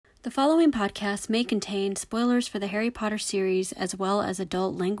The following podcast may contain spoilers for the Harry Potter series as well as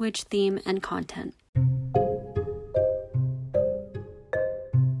adult language, theme, and content.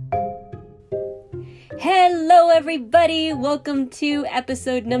 Hello everybody! Welcome to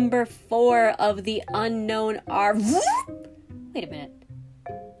episode number 4 of The Unknown Art. Wait a minute.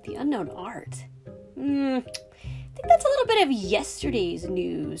 The Unknown Art? I think that's a little bit of yesterday's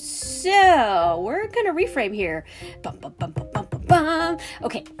news. So, we're gonna reframe here.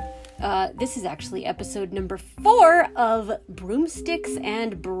 Okay. This is actually episode number 4 of Broomsticks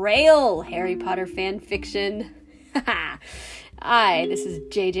and Braille, Harry Potter fan fiction. Hi, this is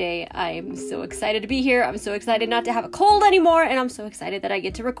JJ. I'm so excited to be here. I'm so excited not to have a cold anymore, and I'm so excited that I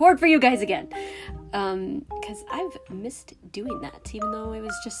get to record for you guys again. Because I've missed doing that, even though it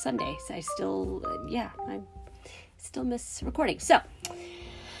was just Sunday. So I still miss recording. So,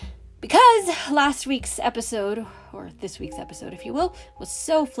 because last week's episode, or this week's episode, if you will, was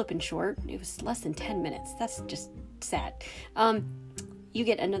so flippin' short, it was less than 10 minutes. That's just sad. You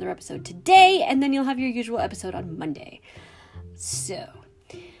get another episode today, and then you'll have your usual episode on Monday. So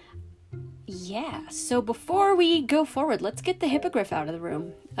before we go forward, let's get the hippogriff out of the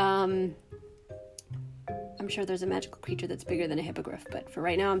room. I'm sure there's a magical creature that's bigger than a hippogriff, but for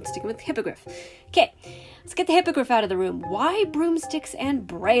right now, I'm sticking with the hippogriff. Okay, let's get the hippogriff out of the room. Why broomsticks and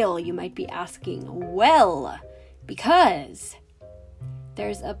Braille, you might be asking? Well, because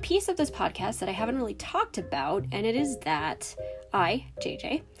there's a piece of this podcast that I haven't really talked about, and it is that I,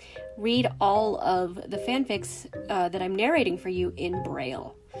 JJ, read all of the fanfics that I'm narrating for you in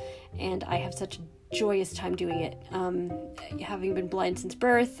Braille. And I have such a joyous time doing it. Having been blind since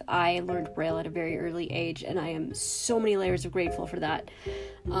birth, I learned Braille at a very early age, and I am so many layers of grateful for that.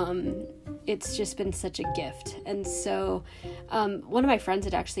 It's just been such a gift. And so one of my friends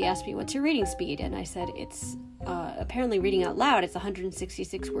had actually asked me, what's your reading speed? And I said, it's apparently reading out loud, it's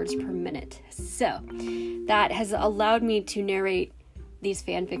 166 words per minute. So that has allowed me to narrate these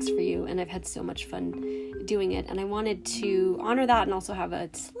fanfics for you, and I've had so much fun doing it, and I wanted to honor that and also have a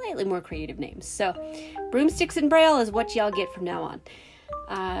slightly more creative name. So Broomsticks and Braille is what y'all get from now on.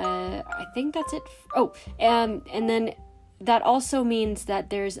 I think that's it. And then that also means that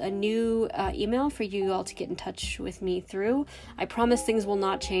there's a new email for you all to get in touch with me through. I promise things will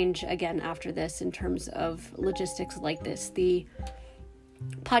not change again after this in terms of logistics like this. The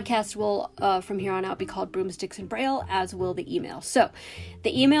podcast will, from here on out, be called Broomsticks and Braille, as will the email. So,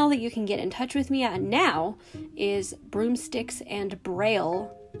 the email that you can get in touch with me at now is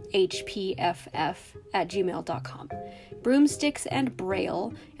broomsticksandbraille@gmail.com. Broomsticks and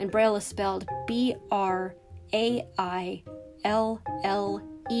Braille, and Braille is spelled BRAILLE,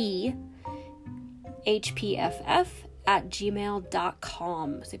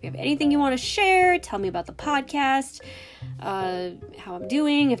 HPFF@gmail.com. So if you have anything you want to share, tell me about the podcast, how I'm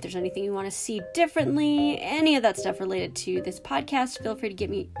doing, if there's anything you want to see differently, any of that stuff related to this podcast, feel free to get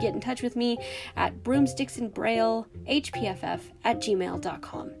in touch with me at broomsticksandbraille,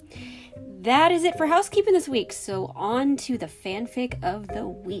 HPFF@gmail.com. That is it for housekeeping this week. So on to the fanfic of the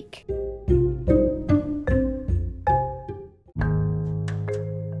week.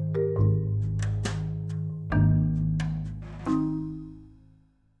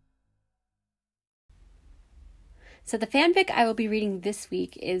 So the fanfic I will be reading this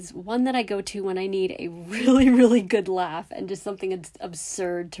week is one that I go to when I need a really, really good laugh and just something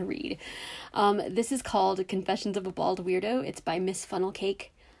absurd to read. This is called Confessions of a Bald Weirdo. It's by Miss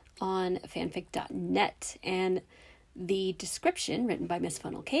Funnelcake on fanfic.net. And the description, written by Miss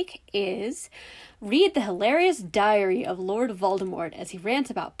Funnelcake, is: read the hilarious diary of Lord Voldemort as he rants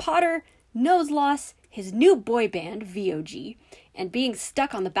about Potter, nose loss, his new boy band, VOG, and being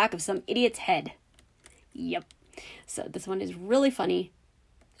stuck on the back of some idiot's head. Yep. So this one is really funny.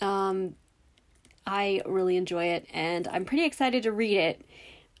 I really enjoy it, and I'm pretty excited to read it.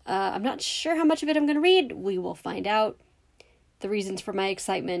 I'm not sure how much of it I'm going to read. We will find out. The reasons for my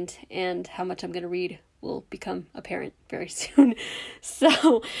excitement and how much I'm going to read will become apparent very soon.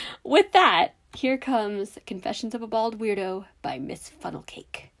 So with that, here comes Confessions of a Bald Weirdo by Miss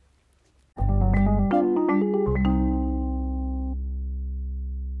Funnelcake.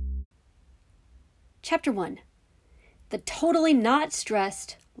 Chapter 1. The totally not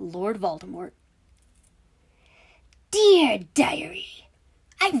stressed Lord Voldemort. Dear Diary,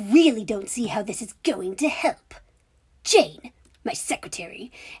 I really don't see how this is going to help. Jane, my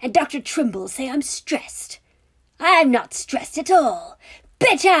secretary, and Dr. Trimble say I'm stressed. I'm not stressed at all.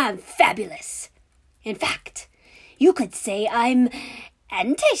 Bet I'm fabulous. In fact, you could say I'm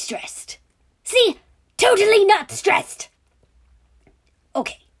anti-stressed. See? Totally not stressed.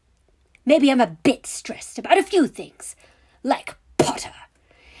 Okay. Maybe I'm a bit stressed about a few things, like Potter.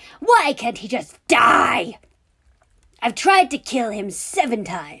 Why can't he just die? I've tried to kill him 7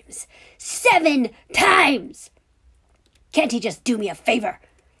 times. 7 times! Can't he just do me a favor?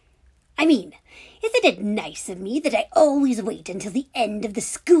 I mean, isn't it nice of me that I always wait until the end of the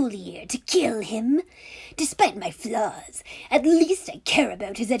school year to kill him? Despite my flaws, at least I care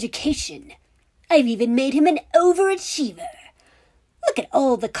about his education. I've even made him an overachiever. Look at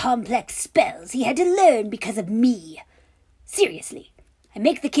all the complex spells he had to learn because of me. Seriously, I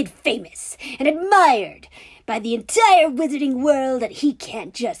make the kid famous and admired by the entire wizarding world, and he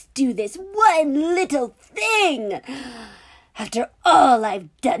can't just do this one little thing. After all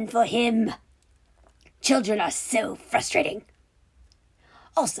I've done for him. Children are so frustrating.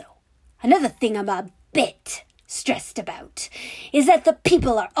 Also, another thing I'm a bit stressed about is that the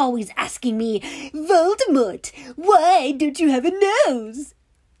people are always asking me, Voldemort, why don't you have a nose?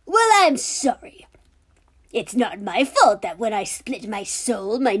 Well, I'm sorry. It's not my fault that when I split my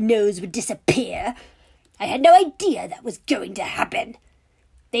soul, my nose would disappear. I had no idea that was going to happen.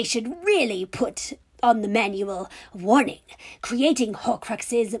 They should really put on the manual, warning, creating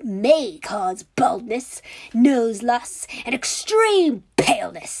Horcruxes may cause baldness, nose loss, and extreme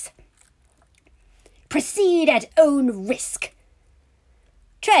paleness. Proceed at own risk.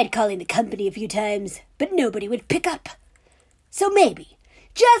 Tried calling the company a few times, but nobody would pick up. So maybe,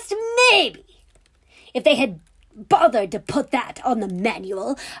 just maybe, if they had bothered to put that on the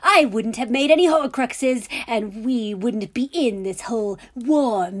manual, I wouldn't have made any Horcruxes, and we wouldn't be in this whole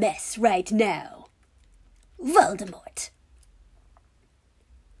war mess right now. Voldemort.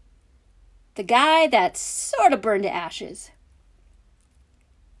 The guy that sort of burned to ashes.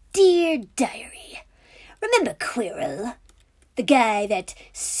 Dear Diary, remember Quirrell? The guy that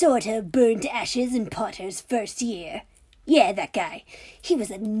sort of burned to ashes in Potter's first year? Yeah, that guy. He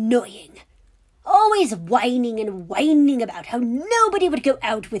was annoying. Always whining and whining about how nobody would go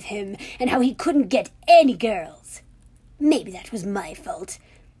out with him and how he couldn't get any girls. Maybe that was my fault.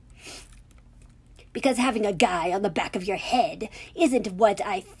 Because having a guy on the back of your head isn't what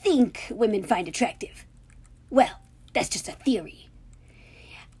I think women find attractive. Well, that's just a theory.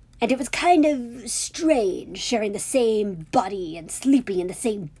 And it was kind of strange sharing the same body and sleeping in the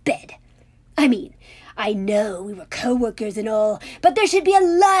same bed. I mean, I know we were co-workers and all, but there should be a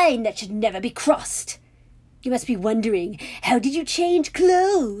line that should never be crossed. You must be wondering, how did you change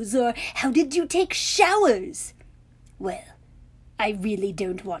clothes, or how did you take showers? Well, I really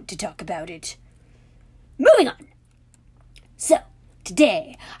don't want to talk about it. Moving on. So,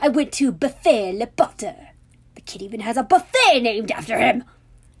 today I went to Buffet Le Potter. The kid even has a buffet named after him.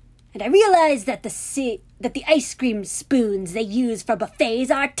 And I realized that the ice cream spoons they use for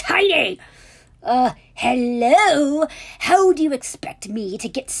buffets are tiny. Hello? How do you expect me to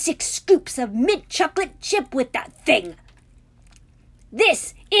get 6 scoops of mint chocolate chip with that thing?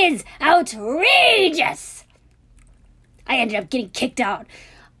 This is outrageous! I ended up getting kicked out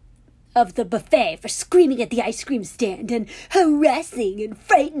of the buffet for screaming at the ice cream stand and harassing and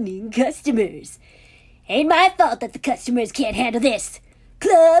frightening customers. Ain't my fault that the customers can't handle this.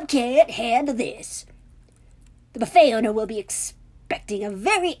 Club can't handle this. The buffet owner will be expecting a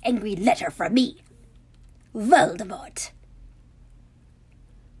very angry letter from me. Voldemort.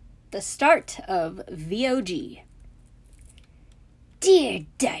 The start of VOG. Dear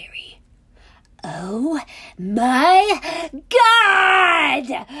Diary, oh my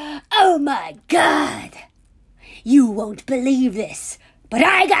God! Oh my God! You won't believe this, but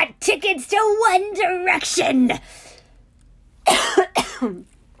I got tickets to One Direction!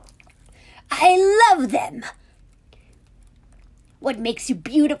 I love them! What Makes You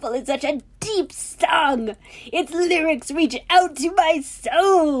Beautiful is such a deep song. Its lyrics reach out to my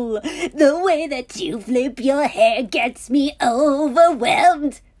soul. The way that you flip your hair gets me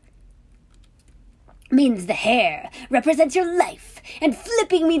overwhelmed. Means the hair represents your life, and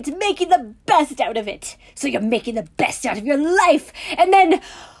flipping means making the best out of it. So you're making the best out of your life, and then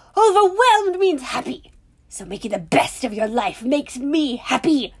overwhelmed means happy. So making the best of your life makes me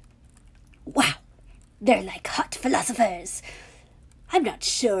happy. Wow, they're like hot philosophers. I'm not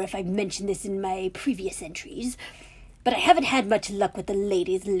sure if I've mentioned this in my previous entries, but I haven't had much luck with the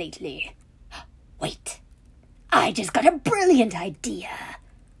ladies lately. Wait, I just got a brilliant idea.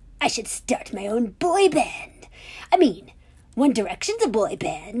 I should start my own boy band. I mean, One Direction's a boy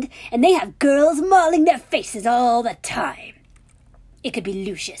band, and they have girls mauling their faces all the time. It could be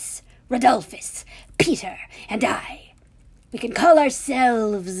Lucius, Rodolphus, Peter, and I. We can call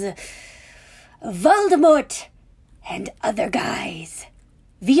ourselves Voldemort and Other Guys.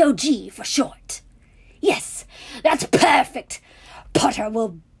 VOG for short. Yes, that's perfect. Potter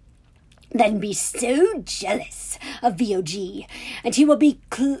will then be so jealous of VOG, and he will be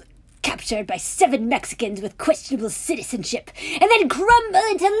captured by 7 Mexicans with questionable citizenship, and then crumble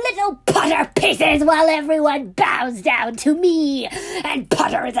into little Potter pieces while everyone bows down to me, and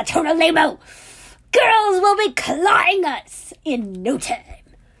Potter is a total lame-o. Girls will be clawing us in no time.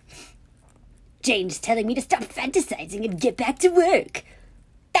 Jane's telling me to stop fantasizing and get back to work.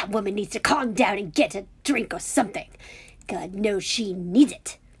 That woman needs to calm down and get a drink or something. God knows she needs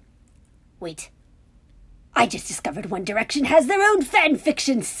it. Wait. I just discovered One Direction has their own fan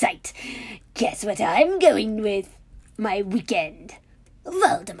fiction site. Guess what I'm going with? My weekend.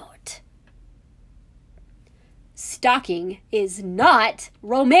 Voldemort. Stalking is not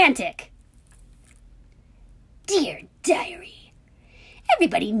romantic. Dear Diary,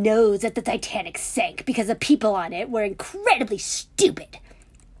 everybody knows that the Titanic sank because the people on it were incredibly stupid.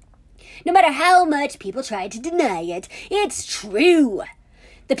 No matter how much people tried to deny it, it's true.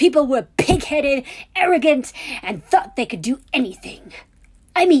 The people were pig-headed, arrogant, and thought they could do anything.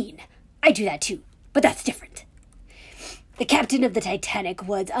 I mean, I do that too, but that's different. The captain of the Titanic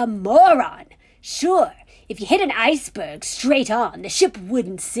was a moron. Sure, if you hit an iceberg straight on, the ship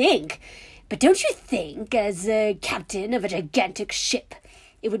wouldn't sink. But don't you think, as a captain of a gigantic ship,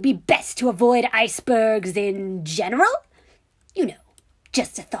 it would be best to avoid icebergs in general? You know,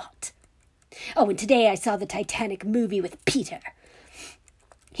 just a thought. Oh, and today I saw the Titanic movie with Peter.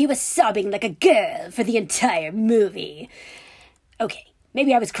 He was sobbing like a girl for the entire movie. Okay,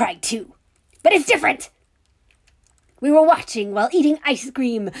 maybe I was crying too, but it's different. We were watching while eating ice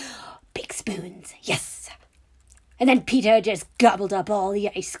cream. Big spoons, yes. And then Peter just gobbled up all the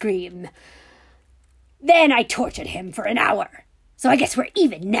ice cream. Then I tortured him for an hour, so I guess we're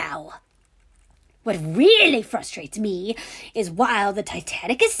even now. What really frustrates me is while the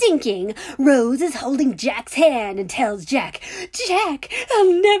Titanic is sinking, Rose is holding Jack's hand and tells Jack, "Jack,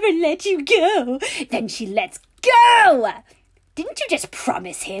 I'll never let you go." Then she lets go. Didn't you just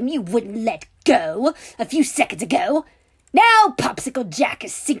promise him you wouldn't let go a few seconds ago? Now Popsicle Jack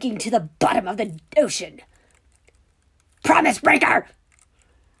is sinking to the bottom of the ocean. Promise breaker!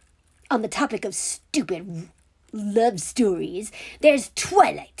 On the topic of stupid love stories, there's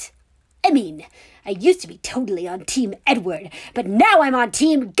Twilight. I mean, I used to be totally on Team Edward, but now I'm on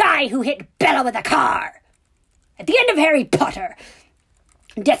Team Guy who hit Bella with a car. At the end of Harry Potter,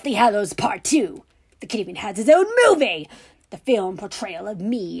 Deathly Hallows Part 2, the kid even has his own movie. The film portrayal of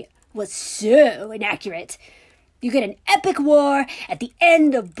me was so inaccurate. You get an epic war. At the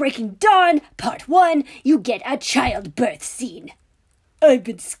end of Breaking Dawn, Part 1, you get a childbirth scene. I've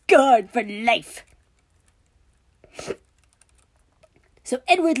been scarred for life. So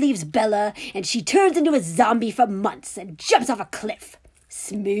Edward leaves Bella, and she turns into a zombie for months and jumps off a cliff.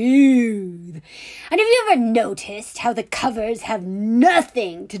 Smooth. And have you ever noticed how the covers have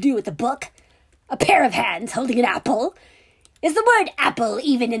nothing to do with the book? A pair of hands holding an apple. Is the word apple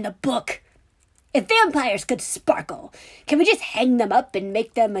even in the book? If vampires could sparkle, can we just hang them up and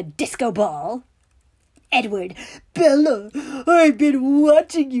make them a disco ball? Edward, Bella, I've been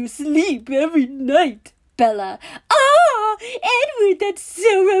watching you sleep every night. Bella, oh, Edward, that's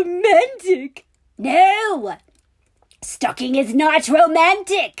so romantic. No, stalking is not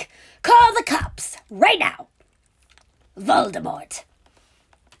romantic. Call the cops right now. Voldemort.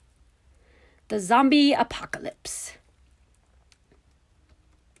 The zombie apocalypse.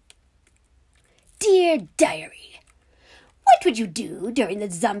 Dear Diary, what would you do during the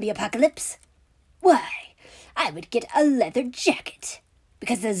zombie apocalypse? Why, I would get a leather jacket,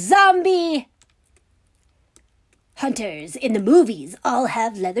 because the zombie hunters in the movies all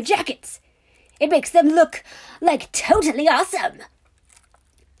have leather jackets. It makes them look like totally awesome.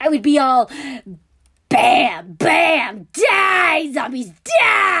 I would be all, bam, bam, die, zombies,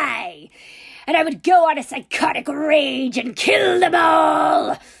 die! And I would go on a psychotic rage and kill them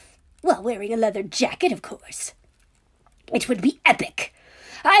all! While wearing a leather jacket, of course. It would be epic.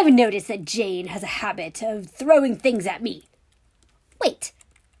 I've noticed that Jane has a habit of throwing things at me. Wait,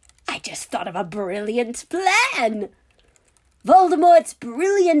 I just thought of a brilliant plan. Voldemort's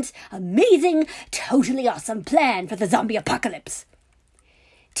brilliant, amazing, totally awesome plan for the zombie apocalypse.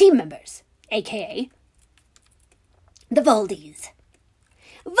 Team members, a.k.a. the Voldies.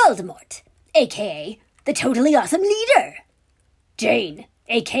 Voldemort, a.k.a. the totally awesome leader. Jane,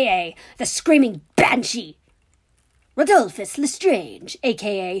 a.k.a. the screaming banshee. Rodolphus Lestrange,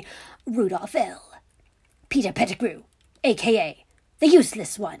 a.k.a. Rudolph L. Peter Pettigrew, a.k.a. the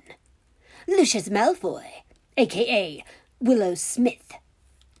useless one. Lucius Malfoy, a.k.a. Willow Smith.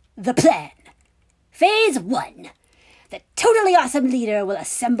 The plan. Phase 1. The totally awesome leader will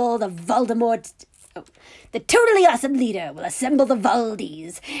assemble the Voldemort... the totally awesome leader will assemble the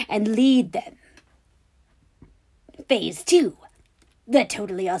Voldies and lead them. Phase 2. The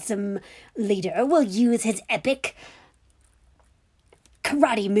totally awesome leader will use his epic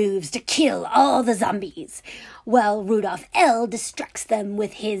karate moves to kill all the zombies, while Rudolph L. distracts them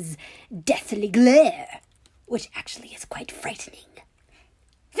with his deathly glare, which actually is quite frightening.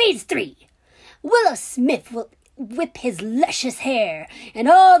 Phase 3. Willow Smith will whip his luscious hair, and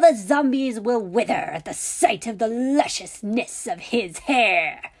all the zombies will wither at the sight of the lusciousness of his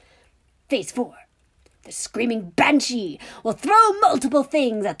hair. Phase 4. The screaming banshee will throw multiple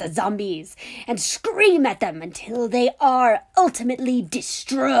things at the zombies and scream at them until they are ultimately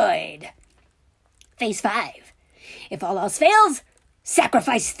destroyed. Phase 5. If all else fails,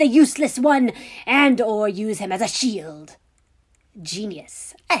 sacrifice the useless one and or use him as a shield.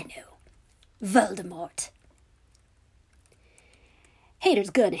 Genius, I know. Voldemort. Haters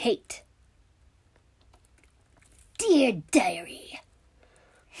gonna hate. Dear Diary,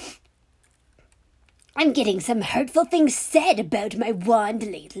 I'm getting some hurtful things said about my wand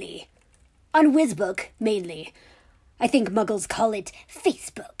lately. On Wizbook, mainly. I think muggles call it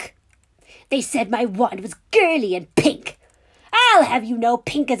Facebook. They said my wand was girly and pink. I'll have you know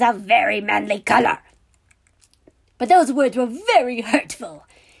pink is a very manly color. But those words were very hurtful.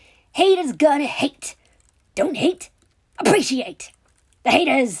 Haters gonna hate. Don't hate, appreciate. The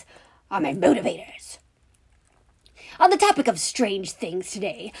haters are my motivators. On the topic of strange things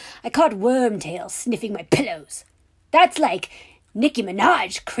today, I caught Wormtail sniffing my pillows. That's like Nicki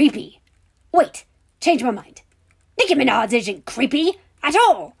Minaj creepy. Wait, change my mind. Nicki Minaj isn't creepy at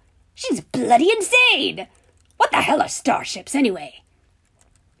all. She's bloody insane. What the hell are starships anyway?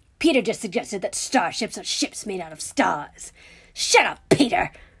 Peter just suggested that starships are ships made out of stars. Shut up, Peter.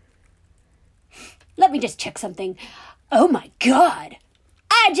 Let me just check something. Oh my God.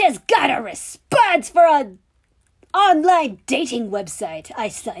 I just got a response for a online dating website I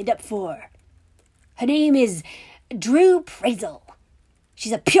signed up for. Her name is Drew Prazel.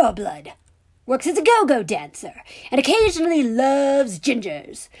 She's a pureblood, works as a go-go dancer, and occasionally loves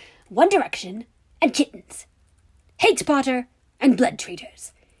gingers, One Direction, and kittens. Hates Potter and blood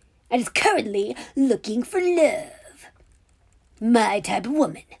traitors, and is currently looking for love. My type of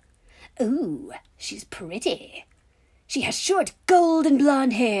woman. Ooh, she's pretty. She has short golden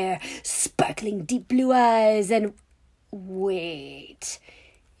blonde hair, sparkling deep blue eyes, and... Wait,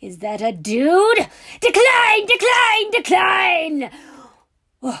 is that a dude? Decline, decline, decline!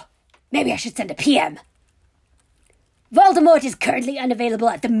 Oh, maybe I should send a PM. Voldemort is currently unavailable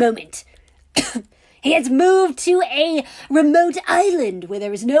at the moment. He has moved to a remote island where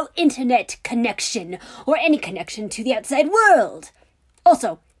there is no internet connection or any connection to the outside world.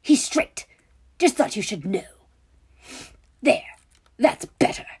 Also, he's straight. Just thought you should know. There, that's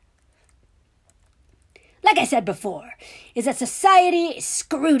better. Like I said before, is that society is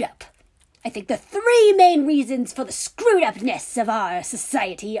screwed up. I think the 3 main reasons for the screwed upness of our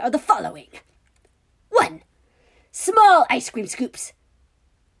society are the following. 1. Small ice cream scoops.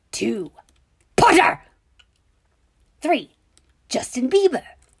 2. Potter! 3. Justin Bieber.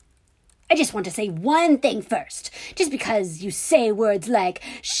 I just want to say one thing first. Just because you say words like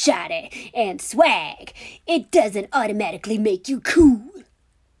shoddy and swag, it doesn't automatically make you cool.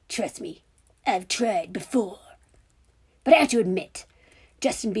 Trust me, I've tried before. But I have to admit,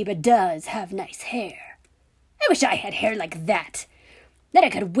 Justin Bieber does have nice hair. I wish I had hair like that. Then I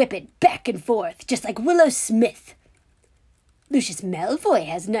could whip it back and forth, just like Willow Smith. Lucius Malfoy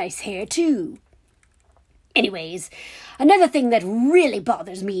has nice hair, too. Anyways, another thing that really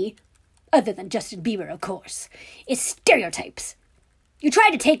bothers me, other than Justin Bieber, of course, is stereotypes. You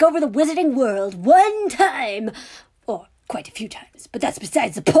tried to take over the wizarding world one time, or quite a few times, but that's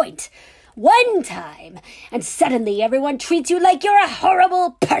besides the point. One time, and suddenly everyone treats you like you're a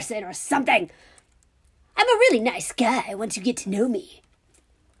horrible person or something. I'm a really nice guy once you get to know me.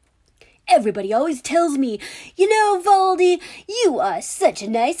 Everybody always tells me, you know, Voldy, you are such a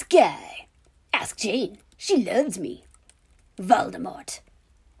nice guy. Ask Jane. She loves me. Voldemort.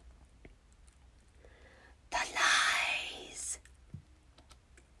 The lies.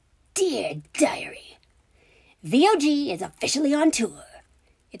 Dear Diary, VOG is officially on tour.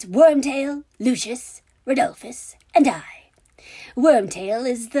 It's Wormtail, Lucius, Rodolphus, and I. Wormtail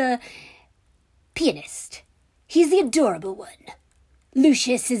is the pianist. He's the adorable one.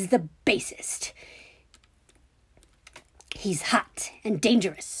 Lucius is the bassist. He's hot and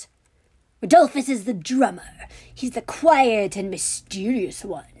dangerous. Rodolphus is the drummer. He's the quiet and mysterious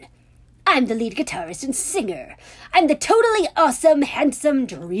one. I'm the lead guitarist and singer. I'm the totally awesome, handsome,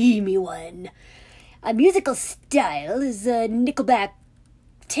 dreamy one. Our musical style is Nickelback,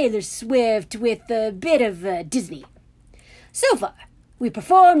 Taylor Swift with a bit of Disney. So far, we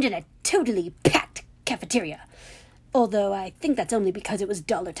performed in a totally packed cafeteria. Although I think that's only because it was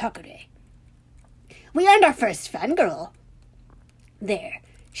Dollar Taco Day. We earned our first fangirl. There.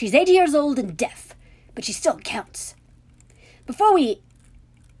 She's 80 years old and deaf, but she still counts. Before we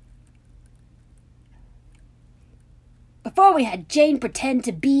had Jane pretend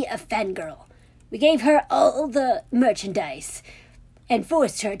to be a fangirl, we gave her all the merchandise and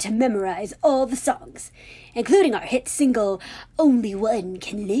forced her to memorize all the songs, including our hit single, Only One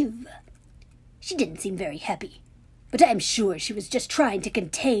Can Live. She didn't seem very happy, but I'm sure she was just trying to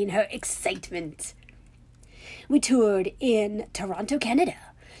contain her excitement. We toured in Toronto, Canada,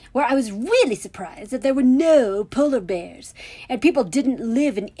 where I was really surprised that there were no polar bears and people didn't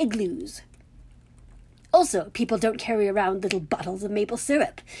live in igloos. Also, people don't carry around little bottles of maple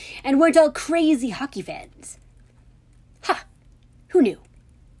syrup and weren't all crazy hockey fans. Ha! Who knew?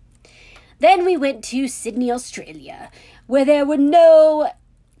 Then we went to Sydney, Australia, where there were no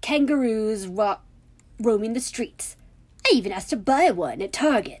kangaroos roaming the streets. I even asked to buy one at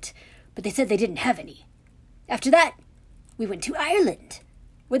Target, but they said they didn't have any. After that, we went to Ireland,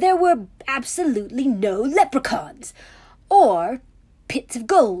 where there were absolutely no leprechauns or pits of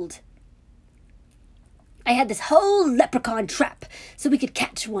gold. I had this whole leprechaun trap so we could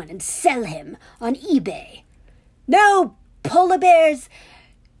catch one and sell him on eBay. No polar bears,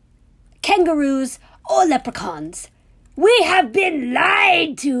 kangaroos, or leprechauns. We have been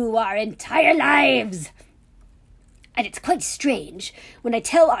lied to our entire lives. And it's quite strange when I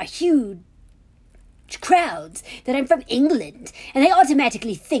tell our huge crowds that I'm from England and they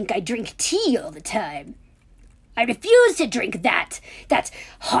automatically think I drink tea all the time. I refuse to drink that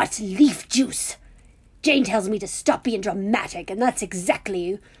hot leaf juice. Jane tells me to stop being dramatic, and that's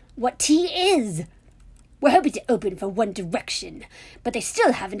exactly what tea is. We're hoping to open for One Direction, but they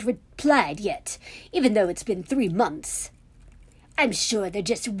still haven't replied yet, even though it's been 3 months. I'm sure they're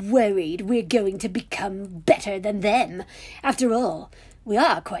just worried we're going to become better than them. After all, we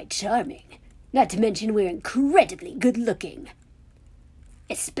are quite charming, not to mention we're incredibly good-looking.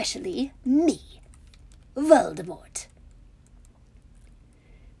 Especially me, Voldemort.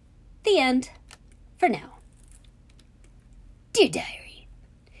 The end. For now. Dear Diary,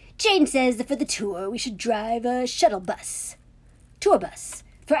 Jane says that for the tour we should drive a tour bus,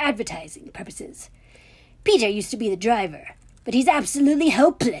 for advertising purposes. Peter used to be the driver, but he's absolutely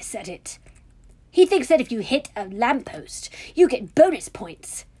hopeless at it. He thinks that if you hit a lamppost, you get bonus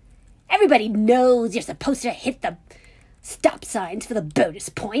points. Everybody knows you're supposed to hit the stop signs for the bonus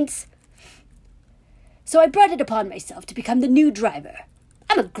points. So I brought it upon myself to become the new driver.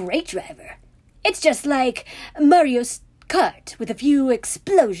 I'm a great driver. It's just like Mario Kart with a few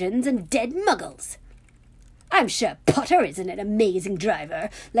explosions and dead muggles. I'm sure Potter isn't an amazing driver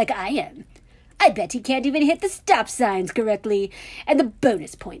like I am. I bet he can't even hit the stop signs correctly and the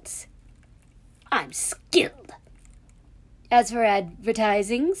bonus points. I'm skilled. As for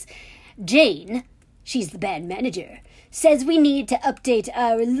advertisings, Jane, she's the band manager, says we need to update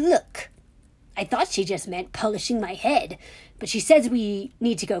our look. I thought she just meant polishing my head, but she says we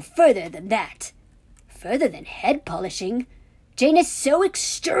need to go further than that. Further than head polishing? Jane is so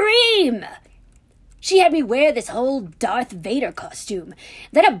extreme! She had me wear this whole Darth Vader costume,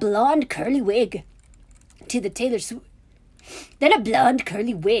 then a blonde curly wig the Taylor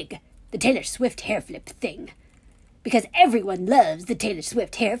Swift hair flip thing. Because everyone loves the Taylor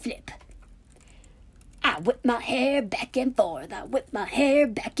Swift hair flip. I whip my hair back and forth,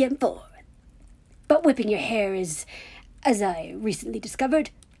 But whipping your hair is, as I recently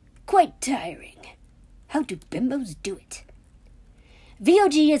discovered, quite tiring. How do bimbos do it?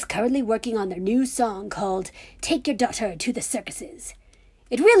 VOG is currently working on their new song called Take Your Daughter to the Circuses.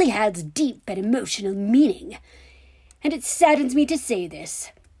 It really has deep and emotional meaning. And it saddens me to say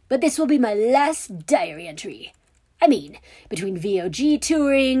this, but this will be my last diary entry. I mean, between VOG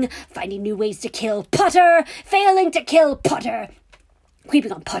touring, finding new ways to kill Potter, failing to kill Potter,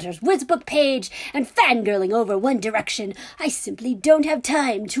 creeping on Potter's Wizbook page, and fangirling over One Direction, I simply don't have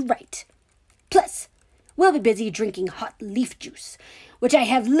time to write. Plus, we'll be busy drinking hot leaf juice, which I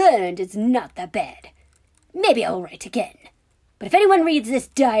have learned is not that bad. Maybe I'll write again. But if anyone reads this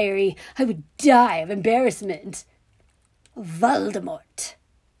diary, I would die of embarrassment. Voldemort.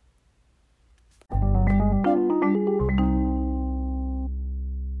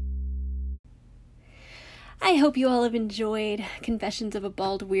 I hope you all have enjoyed Confessions of a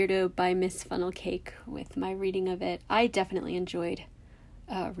Bald Weirdo by Miss Funnelcake with my reading of it. I definitely enjoyed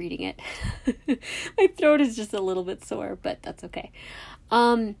reading it. My throat is just a little bit sore, but that's okay.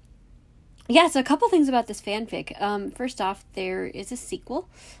 So a couple things about this fanfic. First off, there is a sequel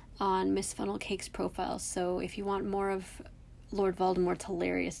on Miss Funnelcake's profile, so if you want more of Lord Voldemort's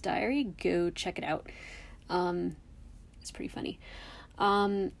hilarious diary, go check it out. is pretty funny.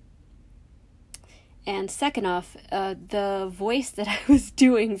 And second off, the voice that I was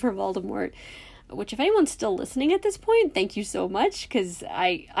doing for Voldemort, which if anyone's still listening at this point, thank you so much, because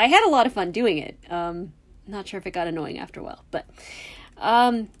I had a lot of fun doing it. Not sure if it got annoying after a while, but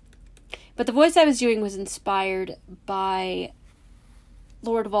the voice I was doing was inspired by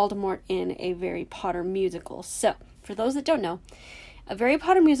Lord Voldemort in a Harry Potter musical. So, for those that don't know, a Harry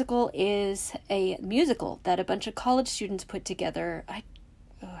Potter musical is a musical that a bunch of college students put together. I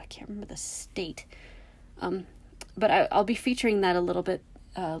can't remember the state. But I'll be featuring that a little bit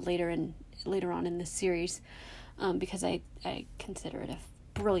later on in this series, because I consider it a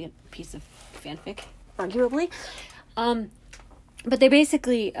brilliant piece of fanfic, arguably. But they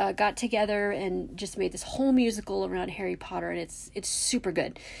basically got together and just made this whole musical around Harry Potter, and it's super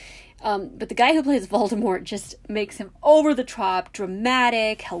good. But the guy who plays Voldemort just makes him over the top,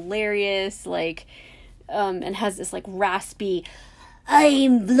 dramatic, hilarious, like, and has this like raspy,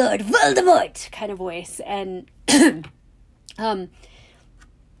 "I'm Lord Voldemort" kind of voice. And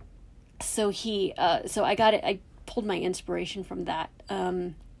so I pulled my inspiration from that.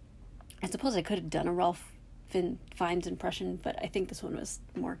 I suppose I could have done a Ralph Fiennes impression, but I think this one was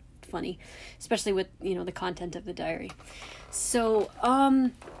more funny, especially with, the content of the diary. So,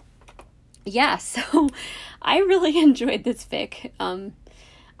 so I really enjoyed this fic.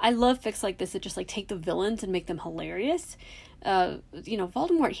 I love fics like this that just like take the villains and make them hilarious.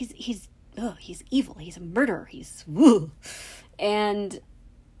 Voldemort, he's evil. He's a murderer. And,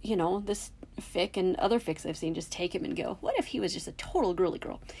 this fic and other fics I've seen just take him and go, what if he was just a total girly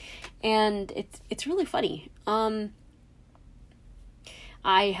girl? And it's really funny. I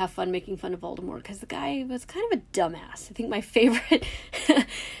have fun making fun of Voldemort because the guy was kind of a dumbass. I think my favorite,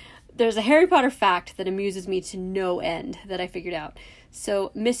 there's a Harry Potter fact that amuses me to no end that I figured out.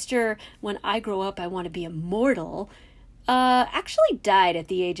 So Mr. When I grow up, I want to be immortal, actually died at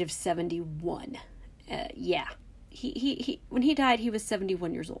the age of 71. He when he died, he was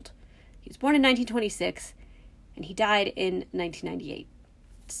 71 years old. He was born in 1926, and he died in 1998.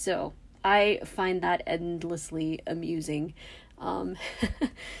 So I find that endlessly amusing. And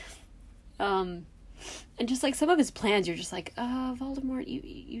just like some of his plans, you're just like, Voldemort,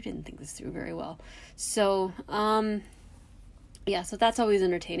 you didn't think this through very well. So, so that's always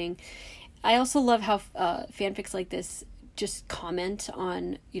entertaining. I also love how fanfics like this just comment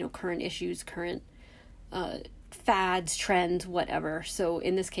on, current issues, current fads, trends, whatever. So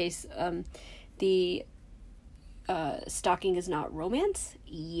in this case, the stalking is not romance.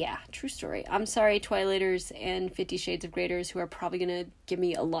 Yeah, true story. I'm sorry, Twilighters and 50 Shades of Graders, who are probably going to give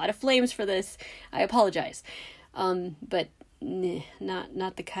me a lot of flames for this. I apologize. But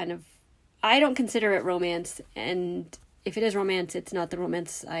not the kind of... I don't consider it romance, and if it is romance, it's not the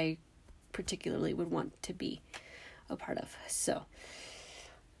romance I particularly would want to be a part of. So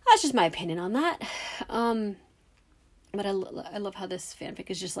that's just my opinion on that. But I love how this fanfic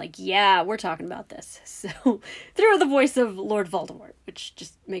is just like, yeah, we're talking about this. So through the voice of Lord Voldemort, which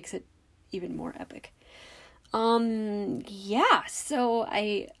just makes it even more epic. So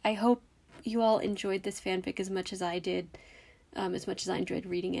I hope you all enjoyed this fanfic as much as I did, as much as I enjoyed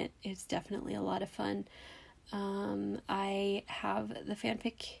reading it. It's definitely a lot of fun. I have the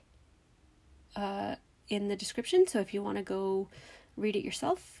fanfic in the description, so if you want to go read it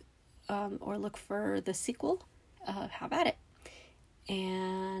yourself, or look for the sequel, have at it.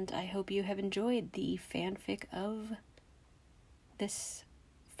 And I hope you have enjoyed the fanfic of this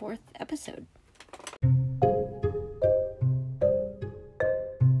 4th episode.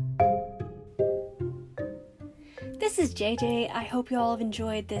 This is JJ. I hope you all have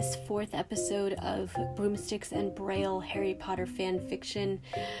enjoyed this 4th episode of Broomsticks and Braille Harry Potter fan fiction.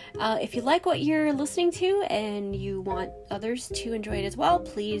 If you like what you're listening to and you want others to enjoy it as well,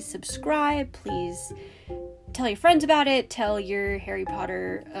 please subscribe. Please tell your friends about it. Tell your Harry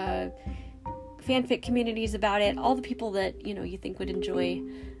Potter fanfic communities about it. All the people that you think would enjoy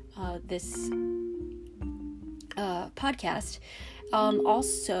this podcast.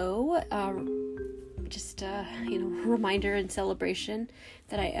 Also, just reminder and celebration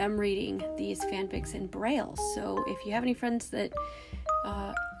that I am reading these fanfics in Braille. So if you have any friends that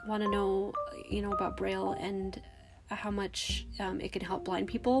want to know about Braille and how much it can help blind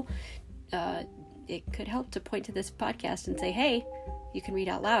people, it could help to point to this podcast and say, hey, you can read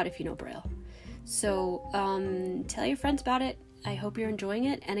out loud if you know Braille. So tell your friends about it. I hope you're enjoying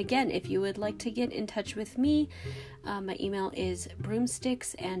it. And again, if you would like to get in touch with me, my email is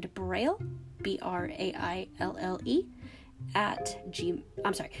broomsticksandbraille, BRAILLE,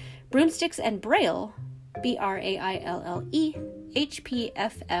 broomsticksandbraille, BRAILLE,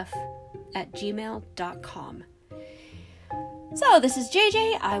 HPFF @gmail.com. So, this is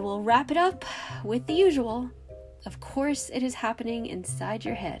JJ. I will wrap it up with the usual. Of course, it is happening inside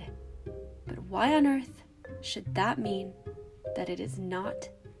your head. But why on earth should that mean that it is not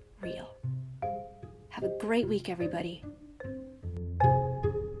real? Have a great week, everybody.